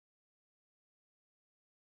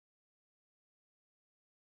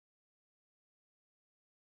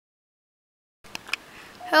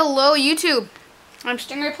Hello YouTube, I'm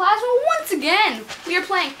Stingray Plasma once again. We are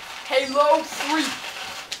playing Halo 3.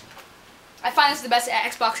 I find this the best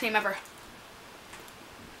Xbox game ever.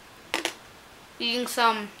 Eating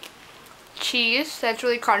some cheese that's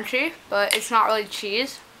really crunchy, but it's not really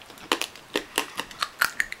cheese.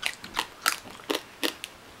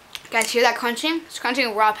 Guys, hear that crunching? It's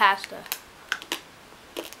crunching raw pasta.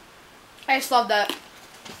 I just love that.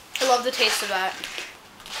 I love the taste of that.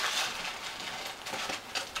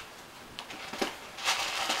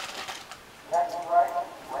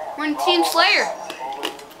 We're in Team Slayer.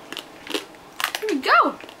 Here we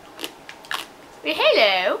go. Wait,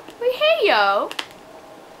 hello. Wait, hey, yo.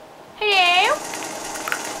 Hello.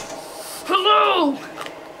 Hello.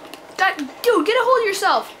 Dude, get a hold of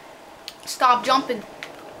yourself. Stop jumping.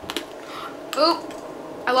 Oop.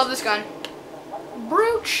 I love this gun.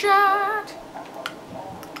 Brute shot.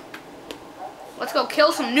 Let's go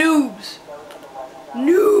kill some noobs.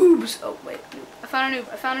 Noobs. Oh, wait. I found a noob.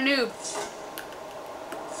 I found a noob.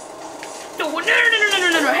 No,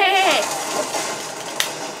 no. Hey.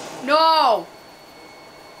 No.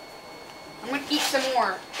 I'm going to eat some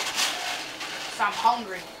more. So I'm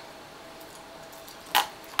hungry.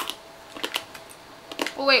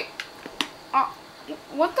 Oh, wait.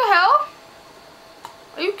 What the hell?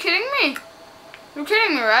 Are you kidding me? You're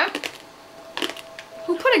kidding me, right?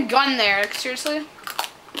 Who put a gun there? Like, seriously?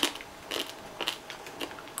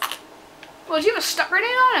 Well, did you have a stun grenade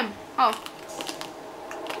on him? Oh.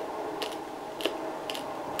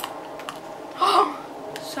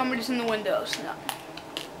 Somebody's in the windows. No.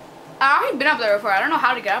 I've already been up there before. I don't know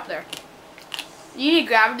how to get up there. You need a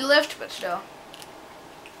gravity lift, but still.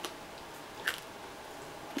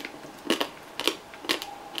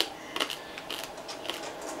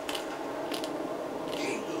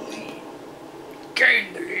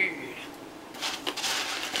 Gain the lead.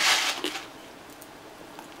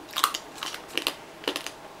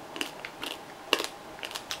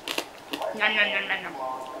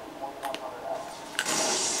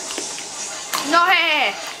 No,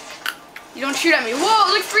 hey. You don't shoot at me.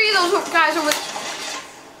 Whoa, like 3 of those guys over there.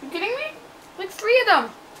 You kidding me? Like 3 of them.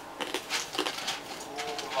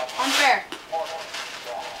 Unfair.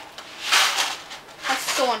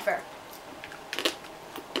 That's so unfair.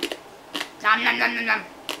 Nom.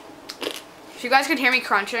 If you guys could hear me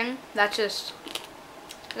crunching, that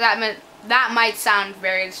might sound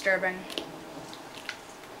very disturbing.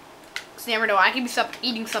 Because you never know, I could be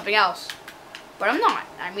eating something else. But I'm not.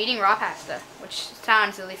 I'm eating raw pasta, which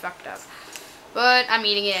sounds really fucked up. But I'm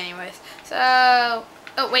eating it anyways. So,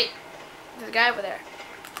 oh wait, there's a guy over there.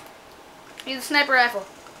 He's a sniper rifle.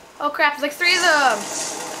 Oh crap, there's like 3 of them.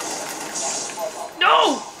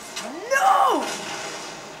 No! No!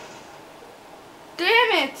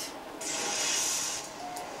 Damn it!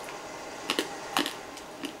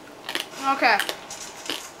 Okay.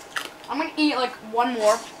 I'm gonna eat like 1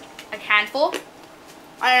 more, like handful.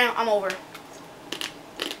 I'm over.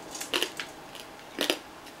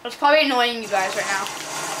 It's probably annoying you guys right now.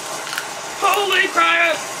 Holy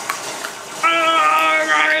crap!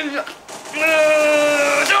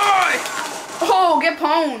 Die! Oh, get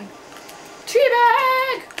pwned.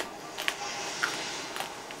 Teabag!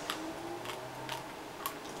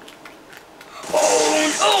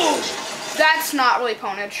 Oh, that's not really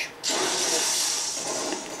pwnage.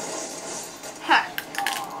 Huh.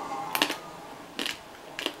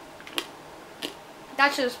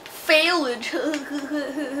 That's just failage.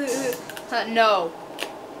 No.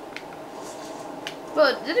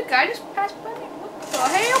 But did a guy just pass by me? What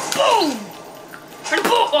the hell? Boom! And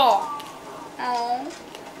boom! Oh.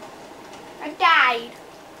 I died.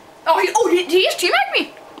 Oh, did he just teabag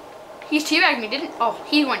me? He's teabagged me, didn't? Oh,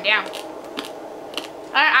 he went down.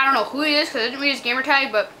 I don't know who he is because I didn't read his gamer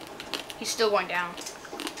tag, but he's still going down.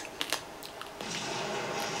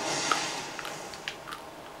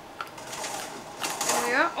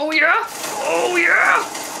 Oh yeah! Oh yeah!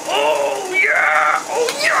 Oh yeah! Oh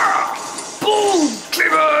yeah! Boom!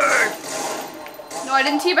 Teabag! No, I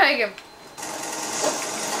didn't teabag him.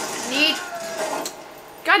 Neat.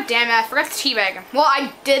 God damn it! I forgot to teabag him. Well,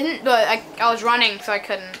 I didn't, but I was running, so I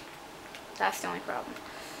couldn't. That's the only problem.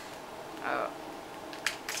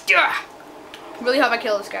 Yeah. Really hope I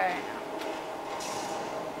kill this guy right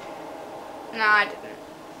now. Nah, I didn't.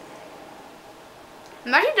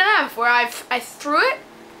 I've actually done that before. I threw it.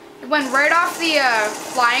 It went right off the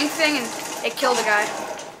flying thing and it killed a guy.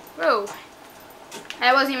 Whoa.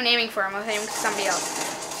 I wasn't even aiming for him. I was aiming for somebody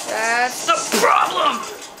else. That's the problem!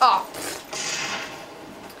 Oh.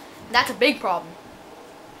 That's a big problem.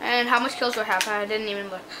 And how much kills do I have? I didn't even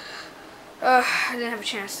look. I didn't have a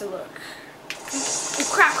chance to look. Oh,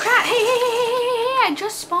 crap. Hey. I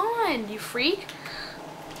just spawned, you freak.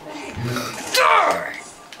 Darn!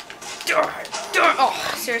 Darn! Darn!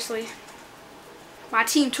 Oh, seriously. My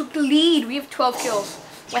team took the lead. We have 12 kills.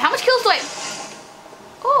 Wait, how much kills do I...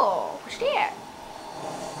 Oh, what's that?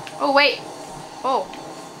 Oh, wait. Oh.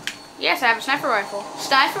 Yes, I have a sniper rifle.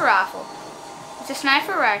 Sniper rifle. It's a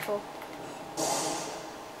sniper rifle.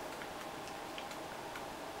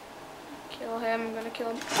 Kill him. I'm gonna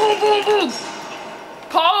kill him. Boom, boom, boom!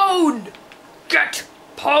 Pound! Get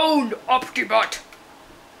pound up the butt.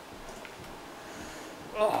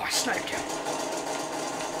 Oh, I sniped him.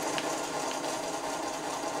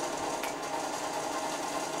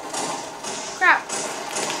 Crap.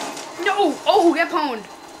 No! Oh, get pwned.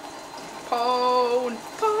 Pwned.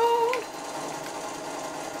 Pwned.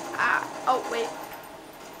 Ah. Oh, wait.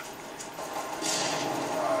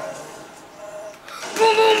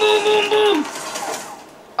 Boom, boom, boom, boom, boom.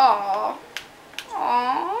 Aww.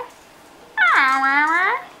 Aww.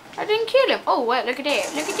 I didn't kill him. Oh, wait, look at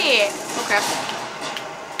that. Look at that. Okay.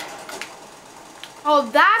 Oh,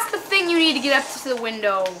 that's the thing you need to get up to the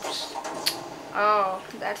windows. Oh,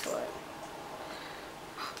 that's what.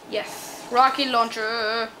 Yes. Rocket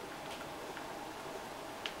launcher.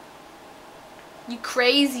 You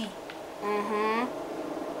crazy. Mm-hmm.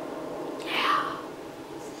 Yeah.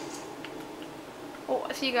 Oh,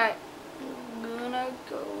 I see a guy. I'm gonna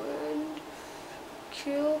go and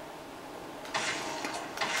kill.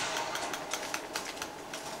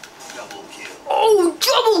 Double kill. Oh,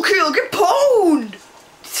 double kill! Get pwned!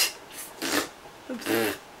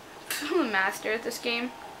 I'm a master at this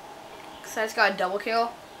game. Cause I just got a double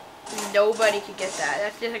kill. Nobody could get that.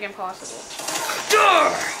 That's just like impossible.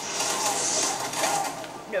 No,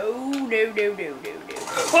 no, no, no, no, no.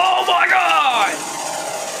 Oh my god!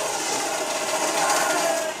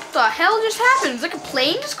 What the hell just happened? It's like a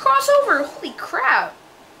plane just crossed over. Holy crap.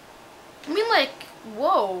 I mean, like,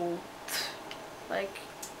 whoa. Like,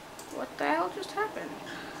 what the hell just happened?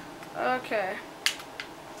 Okay.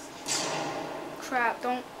 Crap,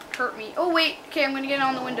 don't hurt me. Oh, wait. Okay, I'm gonna get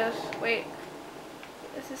on the windows. Wait.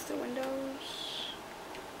 Is this the windows?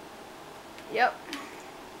 Yep.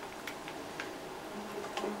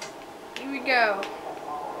 Here we go.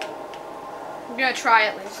 I'm gonna try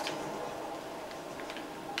at least.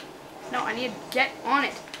 No, I need to get on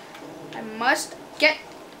it. I must get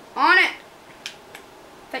on it.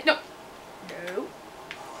 No. No.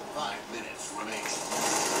 5 minutes remaining.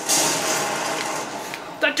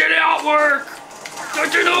 That did not work.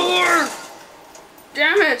 That did not work.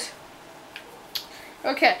 Damn it.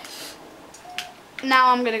 Okay. Now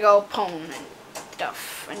I'm gonna go pwn and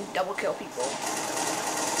stuff and double kill people.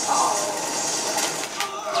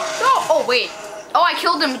 Oh, wait. Oh, I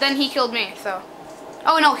killed him, but then he killed me, so.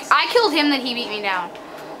 Oh, no, I killed him, then he beat me down.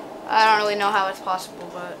 I don't really know how it's possible,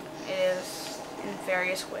 but it is in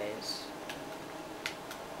various ways.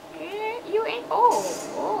 You ain't. Oh.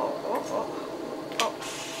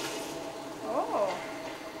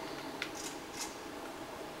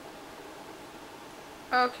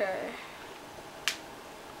 Okay.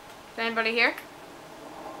 Is anybody here?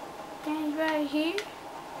 Anybody here?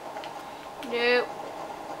 Nope.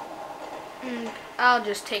 I'll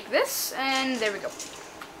just take this, and there we go.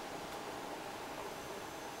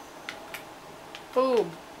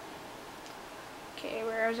 Boom. Okay,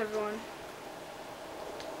 where is everyone?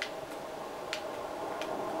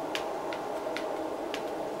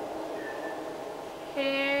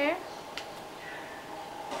 Here.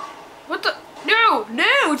 What the? No!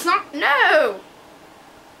 No! It's not. No!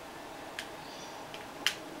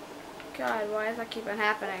 God, why does that keep on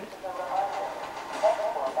happening?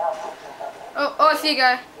 Oh, I see a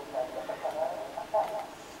guy.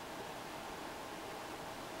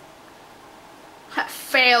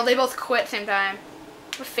 Failed. They both quit same time.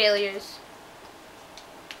 We're failures.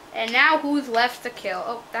 And now who's left to kill?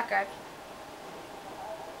 Oh, that guy.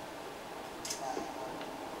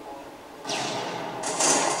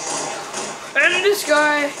 And this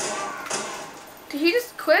guy. Did he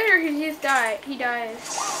just quit or did he just die? He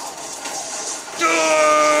dies.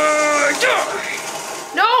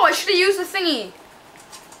 No, I should have used the thingy.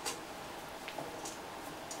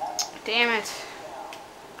 Damn it.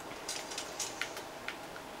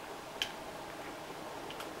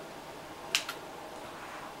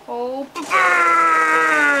 Oh, burn!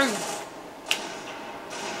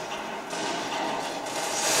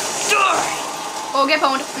 Oh, get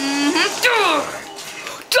pwned.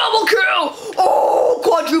 Double kill! Oh,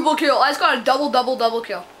 quadruple kill. I just got a double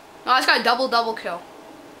kill. No, I just got a double kill.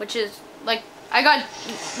 Which is, like, I got,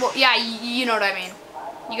 well, yeah, you know what I mean.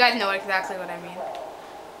 You guys know exactly what I mean.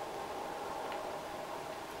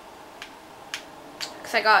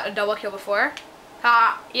 Because I got a double kill before.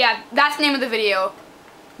 Yeah, that's the name of the video.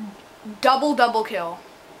 Double kill.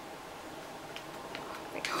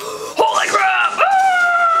 Holy crap!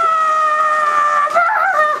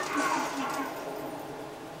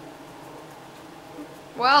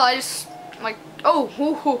 Well, I just like oh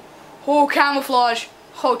camouflage.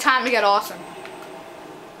 Oh, time to get awesome.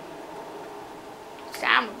 It's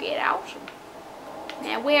time to get awesome.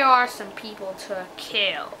 Now, where are some people to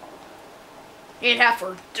kill? You'd have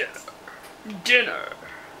for dinner.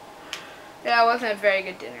 Yeah, it wasn't a very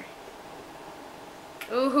good dinner.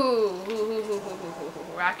 Ooh,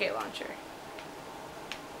 rocket launcher.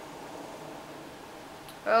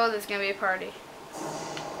 Oh, there's gonna be a party.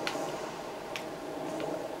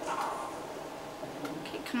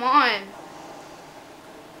 Okay, come on.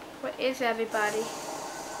 What is everybody?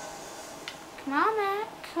 Come on, man.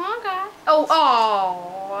 Come on, guys.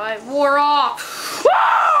 Oh, it wore off.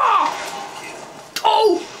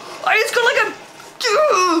 Oh, I just got like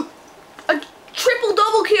a triple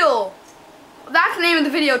double kill. That's the name of the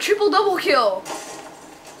video, triple double kill.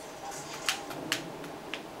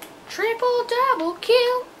 Triple double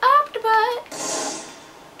kill up the butt.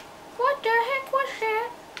 What the heck was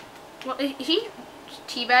that? Well, he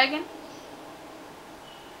teabagging?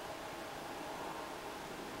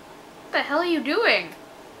 What the hell are you doing?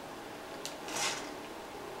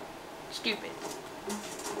 Stupid.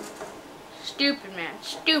 Stupid, man.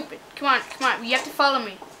 Stupid. Come on. You have to follow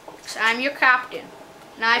me. 'Cause I'm your captain.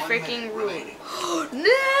 And I freaking rule.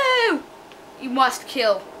 No! You must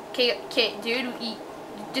kill. Okay, dude.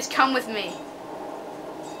 Just come with me.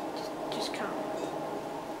 Just come.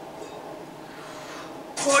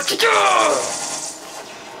 What to do?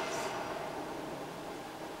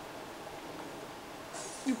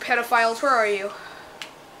 You pedophiles, where are you?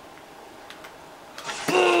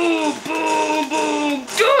 Boom, boom, boom,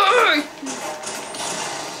 die!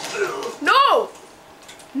 No!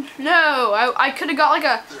 No, I could have got like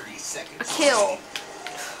a kill.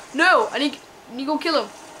 No, I need to go kill him.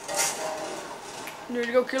 I need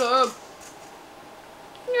to go kill him.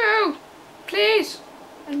 No, please.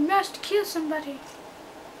 I must kill somebody.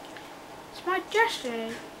 It's my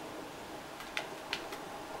destiny.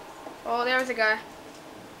 Oh, there's a guy.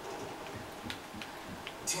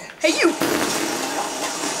 Hey, you!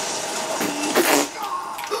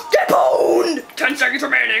 Get boned! 10 seconds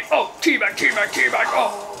remaining. Oh, teabag.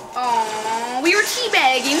 Oh, we were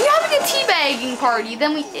teabagging. We were having a teabagging party.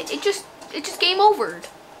 Then it just game overed.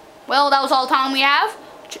 Well, that was all the time we have.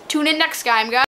 Tune in next time, guys.